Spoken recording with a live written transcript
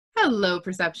Hello,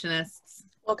 Perceptionists.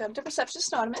 Welcome to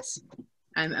Perceptionists Anonymous.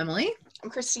 I'm Emily. I'm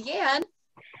Christiane.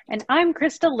 And I'm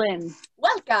Krista Lynn.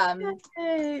 Welcome.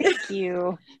 Hey. Thank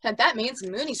you. And that means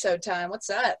Moonisode time.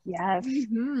 What's up? Yes.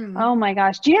 Mm-hmm. Oh my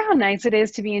gosh. Do you know how nice it is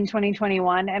to be in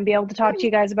 2021 and be able to talk to you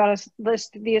guys about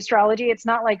the astrology? It's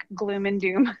not like gloom and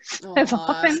doom as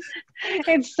often.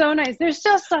 It's so nice. There's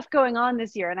still stuff going on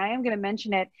this year, and I am going to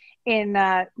mention it in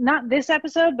not this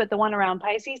episode, but the one around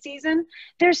Pisces season.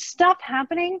 There's stuff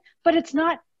happening, but it's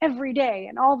not every day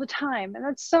and all the time. And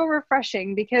that's so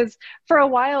refreshing because for a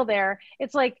while there,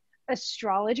 it's like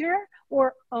astrologer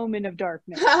or omen of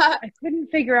darkness. I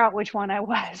couldn't figure out which one I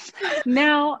was.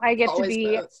 Now I get to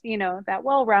be, you know, that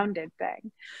well-rounded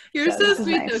thing. You're so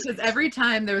sweet, though, because every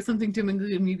time there was something doom and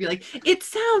gloom, you'd be like, it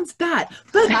sounds bad,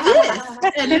 but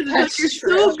this, and it's like, you're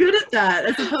so good at that,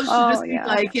 as opposed to just be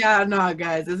like, yeah, no,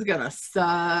 guys, it's gonna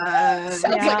suck. Sounds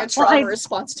like a trauma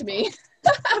response to me.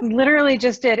 Literally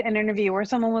just did an interview where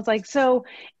someone was like, so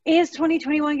is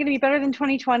 2021 going to be better than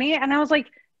 2020? And I was like,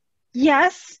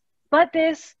 yes, but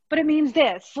it means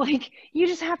this. Like, you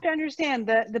just have to understand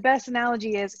the best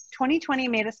analogy is 2020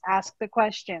 made us ask the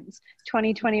questions.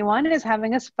 2021 is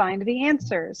having us find the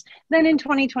answers. Then in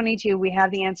 2022, we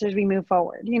have the answers, we move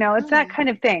forward. You know, it's that kind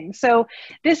of thing. So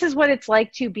this is what it's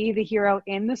like to be the hero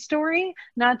in the story,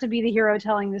 not to be the hero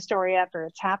telling the story after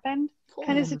it's happened.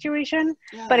 Kind of situation,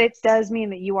 but it does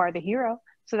mean that you are the hero,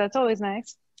 so that's always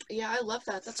nice. Yeah, I love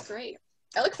that. That's great.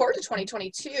 I look forward to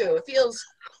 2022. It feels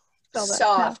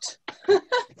soft. You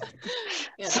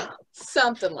know,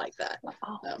 something like that.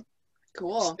 So,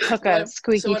 cool. Took a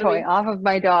squeaky toy off of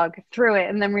my dog, threw it,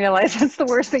 and then realized that's the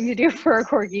worst thing to do for a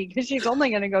corgi because she's only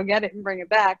going to go get it and bring it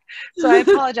back. So I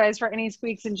apologize for any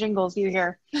squeaks and jingles you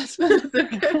hear.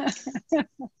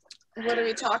 What are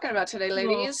we talking about today,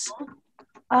 ladies?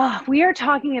 We are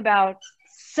talking about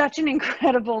such an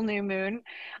incredible new moon.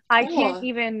 I can't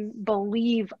even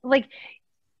believe, like,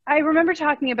 I remember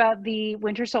talking about the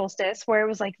winter solstice where it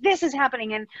was like, this is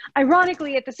happening. And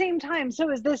ironically, at the same time,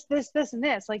 so is this, and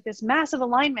this, like this massive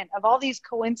alignment of all these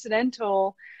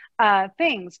coincidental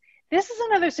things. This is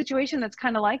another situation that's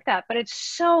kind of like that, but it's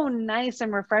so nice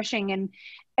and refreshing.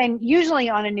 And usually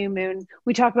on a new moon,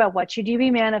 we talk about what should you be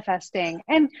manifesting?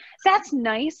 And that's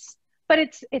nice. But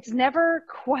it's never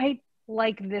quite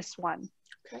like this one.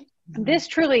 Okay. This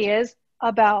truly is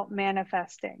about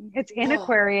manifesting. It's in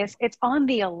Aquarius. It's on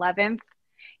the 11th.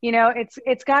 You know,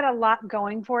 it's got a lot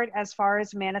going for it as far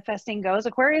as manifesting goes.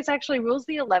 Aquarius actually rules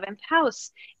the 11th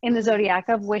house in the zodiac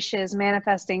of wishes,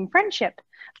 manifesting, friendship,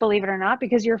 believe it or not,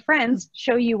 because your friends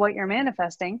show you what you're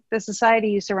manifesting. The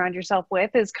society you surround yourself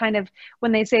with is kind of,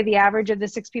 when they say the average of the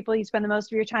 6 people you spend the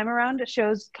most of your time around, it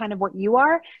shows kind of what you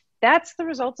are. That's the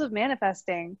results of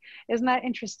manifesting. Isn't that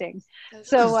interesting?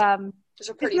 So those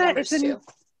are pretty numbers too.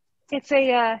 It's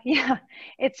a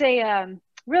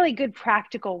really good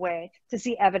practical way to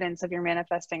see evidence of your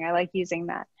manifesting. I like using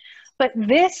that. But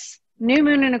this new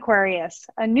moon in Aquarius,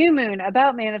 a new moon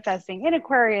about manifesting in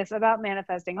Aquarius, about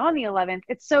manifesting on the 11th,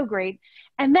 it's so great.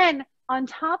 And then on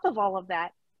top of all of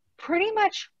that, pretty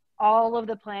much all of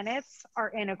the planets are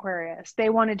in Aquarius. They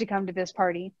wanted to come to this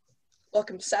party.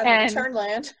 Welcome to Saturn return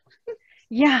land.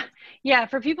 Yeah.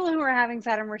 For people who are having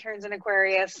Saturn returns in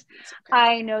Aquarius,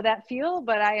 I know that feel,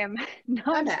 but I am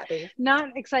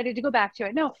not excited to go back to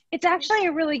it. No, it's actually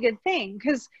a really good thing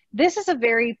because this is a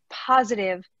very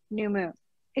positive new moon,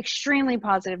 extremely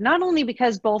positive. Not only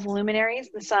because both luminaries,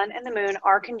 the sun and the moon,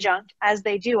 are conjunct as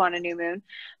they do on a new moon,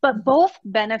 but both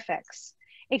benefics.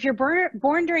 If you're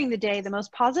born during the day, the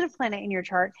most positive planet in your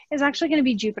chart is actually going to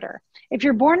be Jupiter. If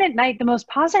you're born at night, the most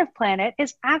positive planet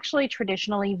is actually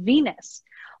traditionally Venus.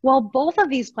 Well, both of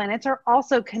these planets are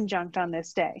also conjunct on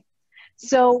this day.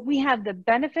 So we have the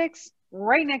benefics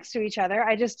right next to each other.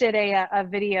 I just did a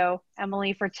video,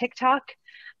 Emily, for TikTok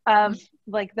of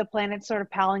like the planets sort of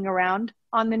palling around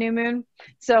on the new moon.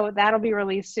 So that'll be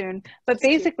released soon. But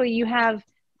basically you have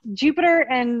Jupiter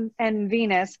and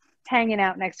Venus hanging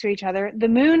out next to each other, the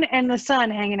moon and the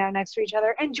sun hanging out next to each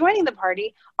other, and joining the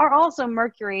party are also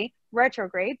Mercury,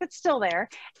 retrograde, but still there,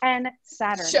 and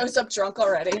Saturn. Shows up drunk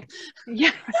already.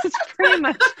 Yeah, it's pretty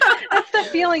much, that's the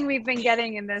feeling we've been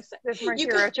getting in this Mercury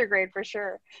retrograde for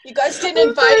sure. You guys didn't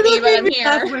invite me, but I'm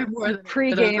here.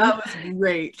 Pre-game. That was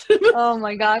great. Oh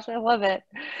my gosh, I love it.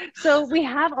 So we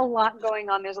have a lot going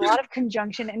on. There's a lot of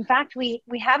conjunction. In fact, we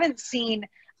haven't seen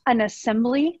an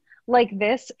assembly like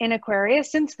this in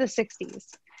Aquarius since the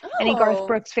 60s. Any Garth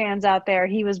Brooks fans out there?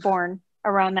 He was born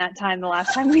around that time, the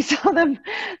last time we saw them.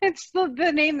 It's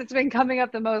the name that's been coming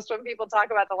up the most when people talk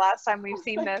about the last time we've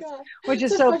seen this, which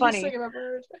is so funny. Thing I've ever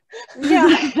heard. Yeah.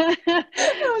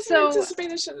 I wasn't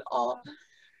anticipating this at all.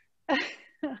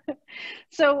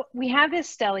 So we have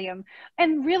this stellium,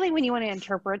 and really when you want to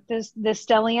interpret this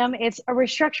stellium, it's a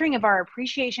restructuring of our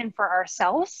appreciation for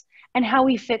ourselves and how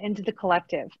we fit into the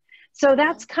collective. So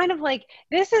that's kind of like,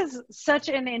 this is such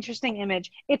an interesting image.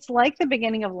 It's like the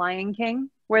beginning of Lion King,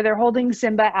 where they're holding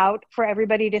Simba out for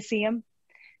everybody to see him.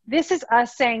 This is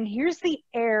us saying, here's the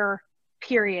air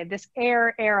period, this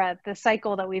air era, the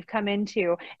cycle that we've come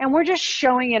into, and we're just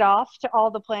showing it off to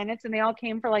all the planets, and they all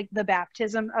came for like the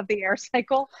baptism of the air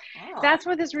cycle. That's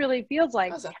what this really feels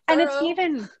like. And it's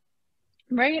even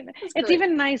right, it's great.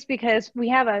 Even nice because we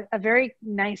have a very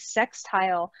nice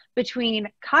sextile between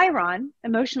Chiron,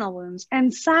 emotional wounds,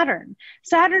 and Saturn.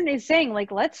 Saturn is saying,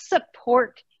 like, let's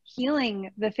support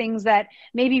healing the things that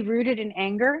may be rooted in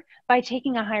anger by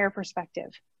taking a higher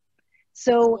perspective.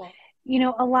 So you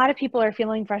know, a lot of people are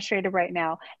feeling frustrated right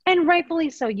now, and rightfully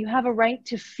so. You have a right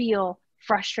to feel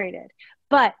frustrated,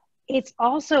 but it's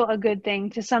also a good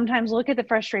thing to sometimes look at the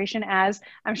frustration as,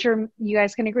 I'm sure you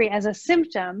guys can agree, as a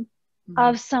symptom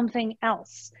of something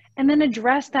else, and then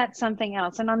address that something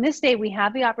else. And on this day, we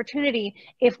have the opportunity,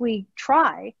 if we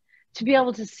try, to be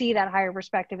able to see that higher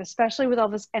perspective, especially with all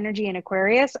this energy in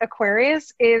Aquarius.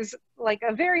 Aquarius is like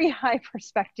a very high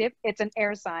perspective. It's an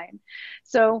air sign.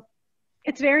 So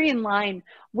it's very in line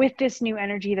with this new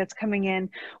energy that's coming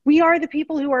in. We are the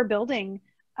people who are building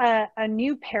a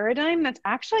new paradigm that's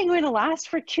actually going to last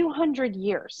for 200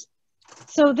 years.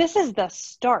 So this is the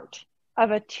start of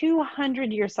a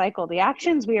 200-year cycle. The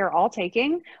actions we are all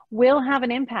taking will have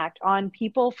an impact on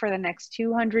people for the next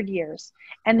 200 years.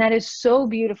 And that is so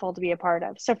beautiful to be a part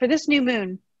of. So for this new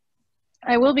moon,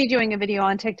 I will be doing a video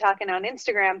on TikTok and on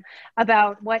Instagram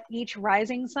about what each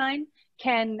rising sign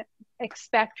can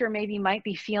expect or maybe might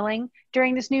be feeling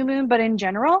during this new moon. But in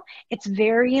general, it's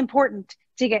very important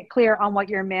to get clear on what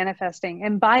you're manifesting.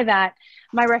 And by that,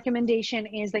 my recommendation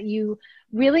is that you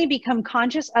really become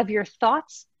conscious of your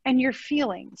thoughts and your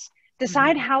feelings.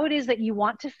 Decide how it is that you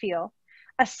want to feel.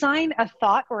 Assign a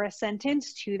thought or a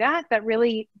sentence to that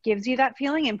really gives you that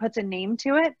feeling and puts a name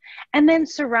to it. And then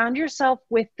surround yourself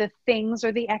with the things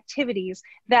or the activities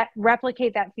that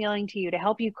replicate that feeling to you to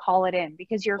help you call it in,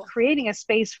 because you're creating a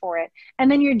space for it.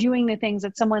 And then you're doing the things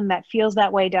that someone that feels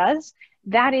that way does.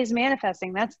 That is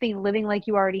manifesting. That's the living like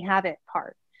you already have it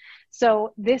part.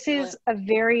 So this is a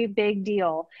very big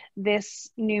deal, this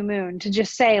new moon, to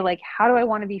just say, like, how do I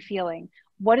want to be feeling?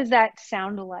 What does that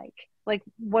sound like? Like,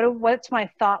 what's my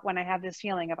thought when I have this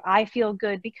feeling of I feel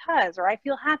good because, or I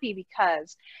feel happy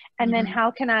because, and then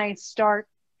how can I start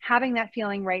having that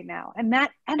feeling right now? And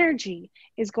that energy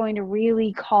is going to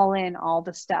really call in all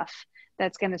the stuff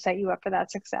that's going to set you up for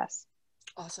that success.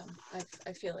 Awesome.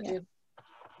 I feel it, dude.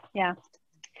 Yeah.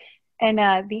 And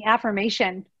the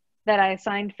affirmation that I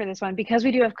assigned for this one, because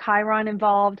we do have Chiron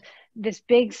involved, this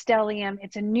big stellium,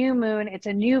 it's a new moon, it's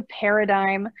a new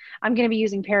paradigm. I'm going to be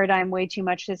using paradigm way too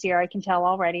much this year. I can tell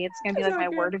already. It's going to be like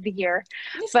my word of the year.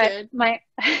 But my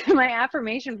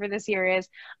affirmation for this year is,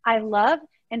 I love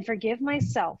and forgive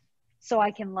myself so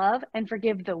I can love and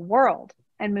forgive the world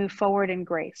and move forward in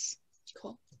grace.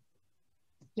 Cool.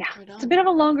 Yeah. It's a bit of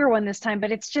a longer one this time,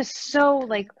 but it's just so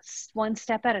like one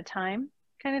step at a time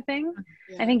kind of thing.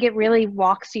 I think it really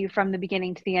walks you from the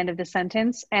beginning to the end of the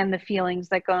sentence and the feelings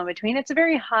that go in between. It's a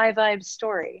very high vibe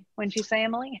story, wouldn't you say,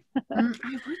 Emily? I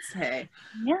would say.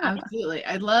 Yeah, absolutely.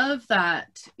 I love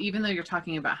that even though you're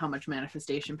talking about how much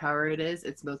manifestation power it is,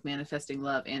 it's both manifesting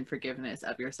love and forgiveness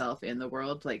of yourself in the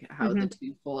world, like how the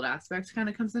twofold aspect kind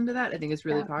of comes into that. I think it's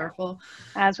really powerful.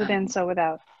 As within, so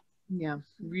without. Yeah,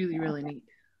 really, really neat.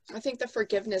 I think the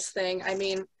forgiveness thing, I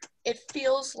mean, it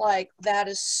feels like that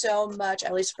is so much,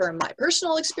 at least for my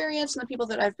personal experience and the people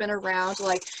that I've been around,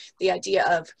 like the idea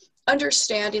of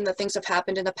understanding that things have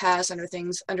happened in the past and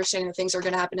understanding that things are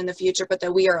going to happen in the future, but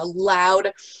that we're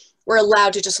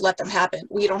allowed to just let them happen.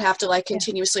 We don't have to like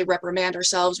continuously reprimand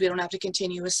ourselves. We don't have to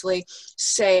continuously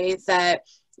say that,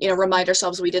 you know, remind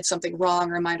ourselves we did something wrong,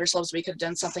 remind ourselves we could have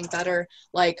done something better.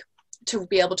 Like, to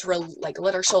be able to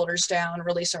let our shoulders down,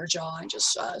 release our jaw, and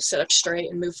just sit up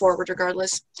straight and move forward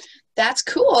regardless. That's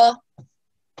cool.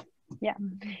 Yeah.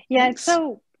 Yeah. Thanks. It's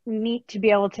so neat to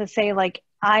be able to say, like,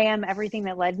 I am everything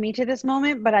that led me to this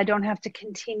moment, but I don't have to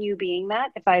continue being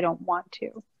that if I don't want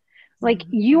to. Like,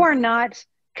 you are not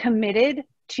committed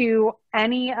to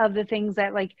any of the things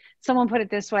that, like, someone put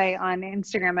it this way on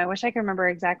Instagram. I wish I could remember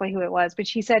exactly who it was, but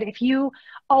she said, if you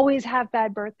always have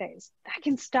bad birthdays, that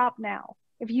can stop now.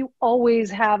 If you always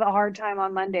have a hard time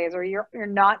on Mondays, or you're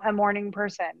not a morning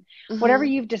person, whatever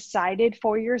you've decided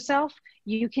for yourself,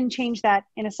 you can change that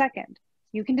in a second.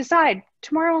 You can decide,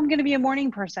 tomorrow I'm going to be a morning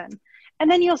person. And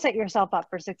then you'll set yourself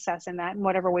up for success in that in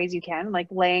whatever ways you can, like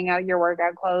laying out your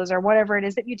workout clothes or whatever it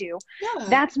is that you do. Yeah.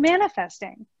 That's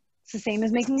manifesting. It's the same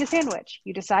as making a sandwich.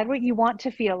 You decide what you want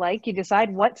to feel like, you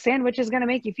decide what sandwich is going to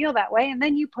make you feel that way, and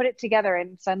then you put it together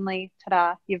and suddenly,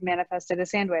 ta-da, you've manifested a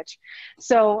sandwich.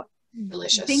 So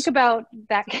Delicious. think about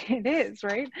that. It is,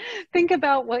 right? Think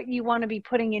about what you want to be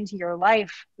putting into your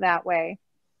life that way.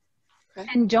 Okay.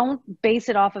 And don't base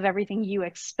it off of everything you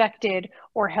expected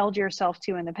or held yourself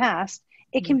to in the past.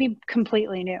 It can be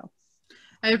completely new.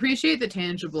 I appreciate the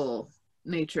tangible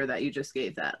nature that you just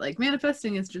gave that. Like,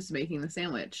 manifesting is just making the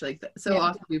sandwich. Like, so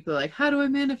often people are like, how do I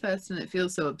manifest? And it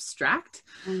feels so abstract.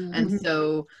 And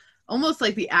so almost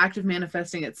like the act of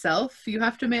manifesting itself, you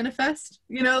have to manifest,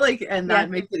 you know, like, and that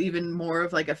makes it even more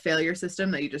of like a failure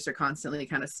system that you just are constantly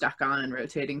kind of stuck on and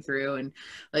rotating through, and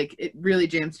like it really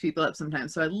jams people up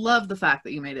sometimes. So I love the fact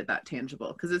that you made it that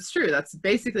tangible, because it's true. That's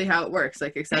basically how it works.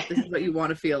 Like, accept this is what you want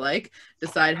to feel like,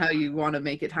 decide how you want to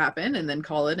make it happen, and then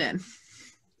call it in.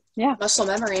 Yeah. Muscle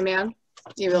memory, man.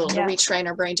 You're able to retrain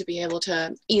our brain to be able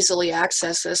to easily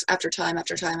access this after time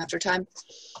after time after time.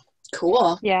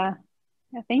 Cool. Yeah.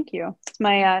 Yeah, thank you. It's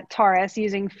my Taurus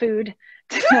using food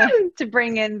to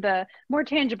bring in the more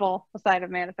tangible side of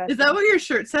manifesting. Is that what your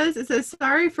shirt says? It says,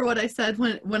 sorry for what I said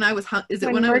when I was is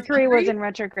it when Mercury was in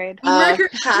retrograde? Mercury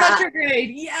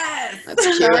retrograde, yes! That's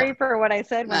cute. Sorry for what I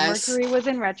said when Mercury was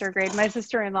in retrograde. My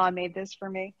sister-in-law made this for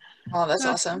me. Oh, that's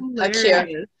awesome. How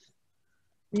cute.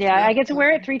 Yeah, I get to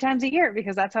wear it 3 times a year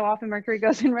because that's how often Mercury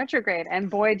goes in retrograde. And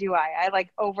boy, do I like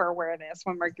overwear this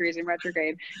when Mercury's in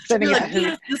retrograde. So you're like,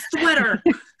 yes, the sweater.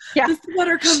 The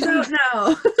sweater comes out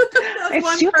now.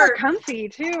 It's super comfy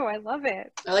too. I love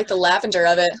it. I like the lavender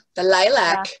of it. The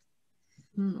lilac.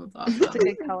 That's awesome. It's a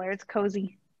good color. It's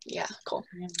cozy. Yeah, cool.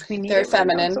 Very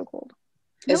feminine. So cold.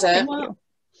 Is it?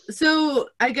 So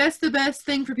I guess the best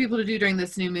thing for people to do during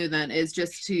this new moon then is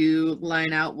just to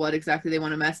line out what exactly they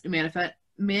want to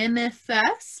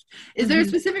manifest. Is there a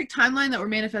specific timeline that we're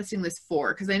manifesting this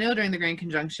for? Because I know during the Grand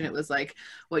Conjunction it was like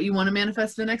what you want to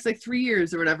manifest for the next like 3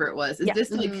 years or whatever it was. Is this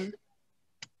like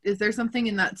is there something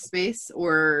in that space,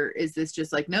 or is this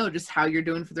just like no, just how you're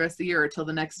doing for the rest of the year or till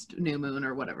the next new moon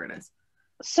or whatever it is?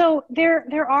 So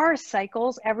there are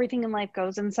cycles. Everything in life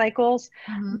goes in cycles.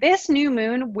 This new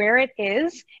moon, where it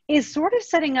is sort of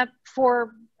setting up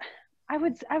for, I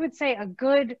would say, a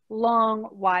good long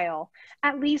while,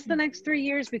 at least the next 3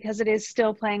 years, because it is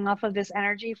still playing off of this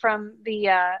energy from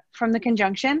the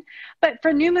conjunction. But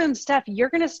for new moon stuff, you're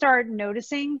going to start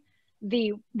noticing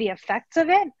the effects of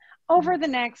it over the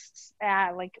next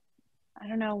I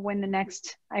don't know when the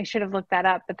next, I should have looked that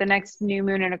up, but the next new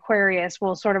moon in Aquarius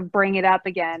will sort of bring it up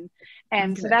again.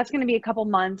 And so that's going to be a couple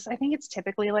months. I think it's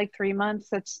typically like 3 months.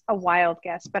 That's a wild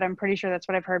guess, but I'm pretty sure that's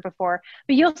what I've heard before.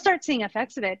 But you'll start seeing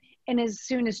effects of it in as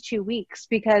soon as 2 weeks,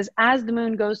 because as the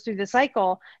moon goes through the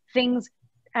cycle, things,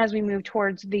 as we move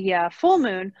towards the full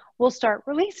moon, will start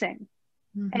releasing.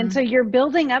 And so you're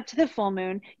building up to the full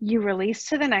moon, you release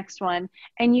to the next one,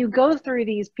 and you go through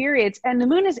these periods. And the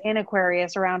moon is in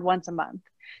Aquarius around once a month.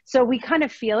 So we kind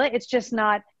of feel it. It's just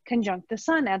not conjunct the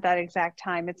sun at that exact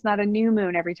time. It's not a new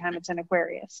moon every time it's in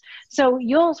Aquarius. So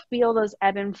you'll feel those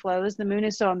ebb and flows. The moon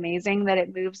is so amazing that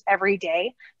it moves every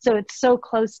day. So it's so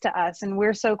close to us and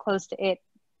we're so close to it.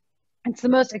 It's the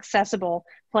most accessible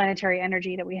planetary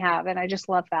energy that we have. And I just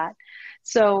love that.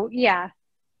 So yeah.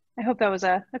 I hope that was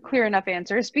a clear enough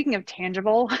answer. Speaking of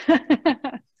tangible.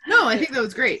 No, I think that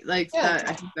was great. Like,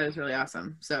 I think that was really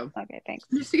awesome. So, okay, thanks.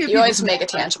 Just to give you always make it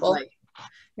tangible. Like,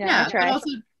 but also,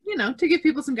 you know, to give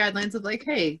people some guidelines of like,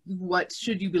 hey, what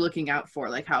should you be looking out for?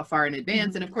 Like, how far in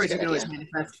advance? And of course, you can always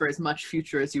manifest for as much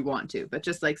future as you want to, but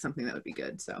just like something that would be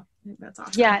good. So, I think that's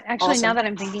awesome. Yeah, actually, now that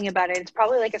I'm thinking about it, it's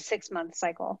probably like a 6-month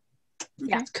cycle.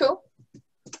 Okay. Yeah, cool.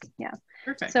 Yeah,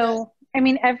 perfect. So, I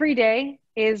mean, every day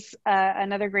is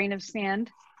another grain of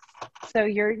sand. So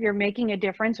you're making a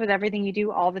difference with everything you do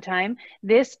all the time.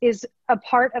 This is a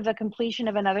part of the completion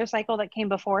of another cycle that came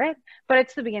before it, but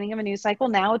it's the beginning of a new cycle.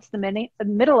 Now it's the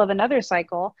middle of another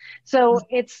cycle. So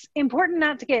it's important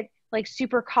not to get like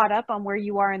super caught up on where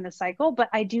you are in the cycle, but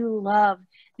I do love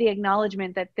the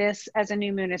acknowledgement that this, as a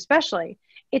new moon especially,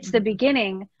 it's the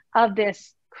beginning of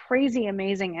this crazy,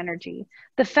 amazing energy.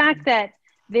 The fact that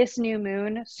this new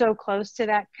moon, so close to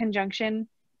that conjunction,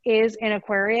 is in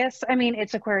Aquarius. I mean,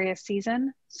 it's Aquarius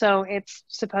season, so it's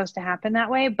supposed to happen that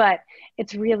way, but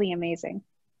it's really amazing.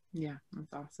 Yeah,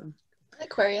 that's awesome.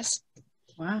 Aquarius.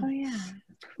 Wow. Oh, yeah.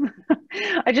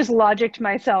 I just logicked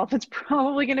myself. It's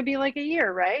probably going to be like a year,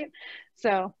 right?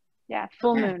 So, yeah,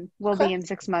 full moon will be in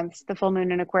 6 months. The full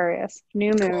moon in Aquarius.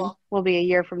 New moon will be a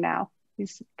year from now.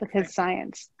 Because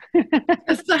science.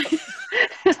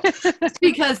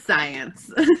 Because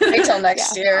science. Wait till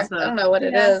next year. Awesome. I don't know what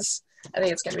it is. I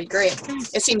think it's going to be great.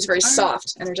 It seems very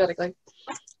soft, energetically.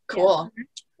 Cool. Yeah.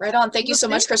 Right on. Thank you so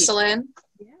much, Crystalline.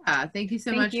 Yeah, thank you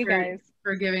so much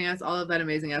for giving us all of that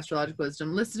amazing astrological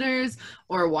wisdom, listeners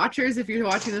or watchers. If you're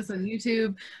watching this on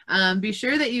YouTube, be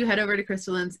sure that you head over to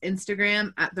Crystalline's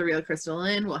Instagram at The Real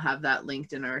Crystalline. We'll have that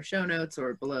linked in our show notes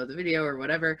or below the video or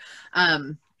whatever.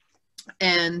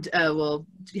 And we'll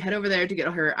head over there to get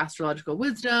her astrological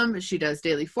wisdom. She does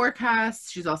daily forecasts.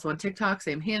 She's also on TikTok,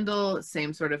 same handle,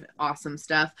 same sort of awesome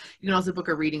stuff. You can also book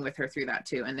a reading with her through that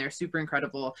too, and they're super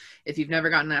incredible. If you've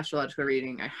never gotten an astrological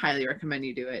reading, I highly recommend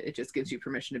you do it. It just gives you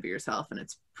permission to be yourself, and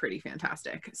it's pretty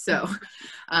fantastic. So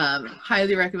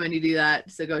highly recommend you do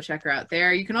that. So go check her out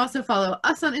there. You can also follow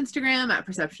us on Instagram at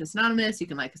Perceptionist Anonymous. You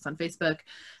can like us on Facebook,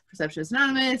 Perceptionist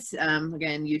Anonymous,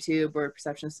 again, YouTube, or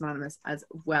Perceptionist Anonymous as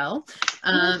well.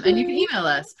 And you can email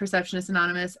us,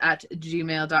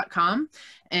 perceptionistanonymous@gmail.com.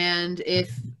 And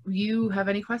if you have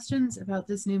any questions about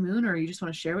this new moon, or you just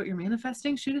want to share what you're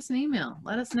manifesting, shoot us an email.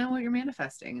 Let us know what you're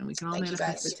manifesting, and we can all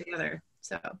manifest it together.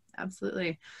 So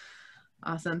absolutely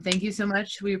awesome. Thank you so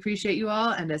much. We appreciate you all.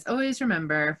 And as always,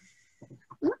 remember...